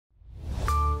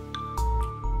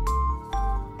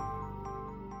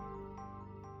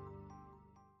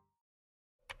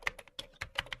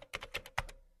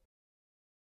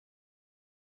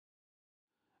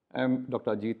I'm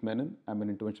Dr. Ajit Menon. I'm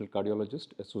an interventional cardiologist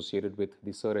associated with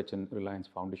the Sir H.N. Reliance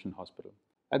Foundation Hospital.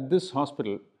 At this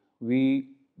hospital, we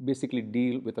basically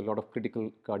deal with a lot of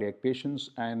critical cardiac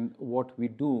patients, and what we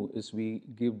do is we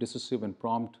give decisive and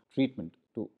prompt treatment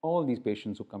to all these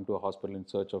patients who come to a hospital in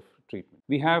search of treatment.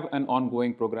 We have an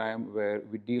ongoing program where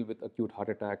we deal with acute heart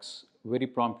attacks very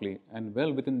promptly and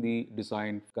well within the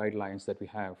design guidelines that we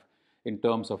have in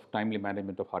terms of timely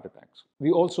management of heart attacks.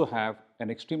 We also have an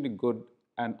extremely good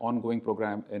and ongoing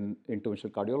program in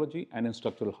interventional cardiology and in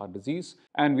structural heart disease.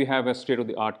 And we have a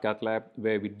state-of-the-art Cath lab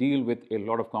where we deal with a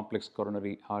lot of complex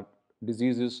coronary heart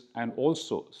diseases and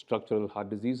also structural heart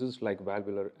diseases like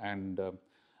valvular and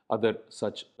other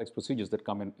such procedures that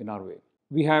come in our way.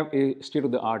 We have a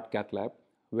state-of-the-art Cath lab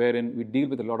wherein we deal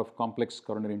with a lot of complex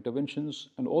coronary interventions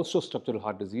and also structural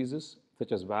heart diseases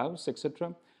such as valves,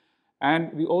 etc.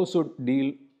 And we also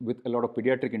deal with a lot of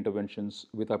pediatric interventions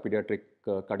with our pediatric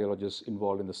cardiologists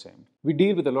involved in the same. We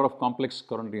deal with a lot of complex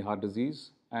coronary heart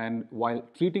disease, and while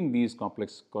treating these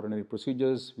complex coronary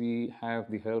procedures, we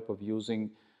have the help of using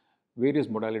various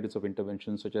modalities of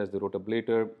intervention such as the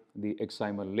rotablator, the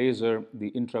excimer laser,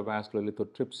 the intravascular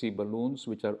lithotripsy balloons,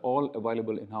 which are all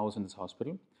available in-house in this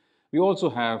hospital. We also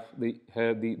have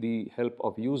the help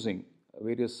of using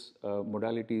various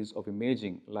modalities of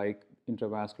imaging like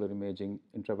intravascular imaging,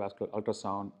 intravascular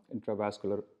ultrasound,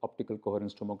 intravascular optical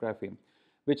coherence tomography,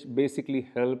 which basically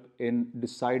help in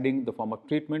deciding the form of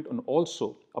treatment and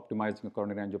also optimizing a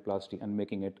coronary angioplasty and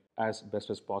making it as best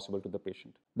as possible to the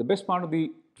patient. The best part of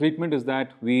the treatment is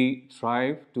that we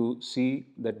strive to see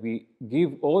that we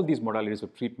give all these modalities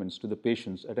of treatments to the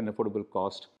patients at an affordable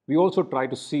cost. We also try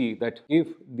to see that if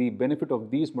the benefit of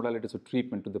these modalities of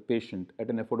treatment to the patient at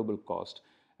an affordable cost,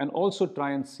 and also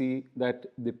try and see that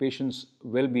the patient's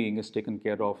well-being is taken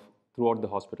care of throughout the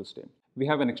hospital stay. We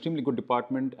have an extremely good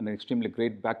department and an extremely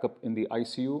great backup in the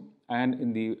ICU and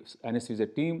in the anesthesia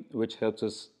team, which helps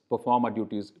us perform our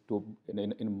duties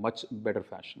in a much better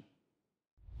fashion.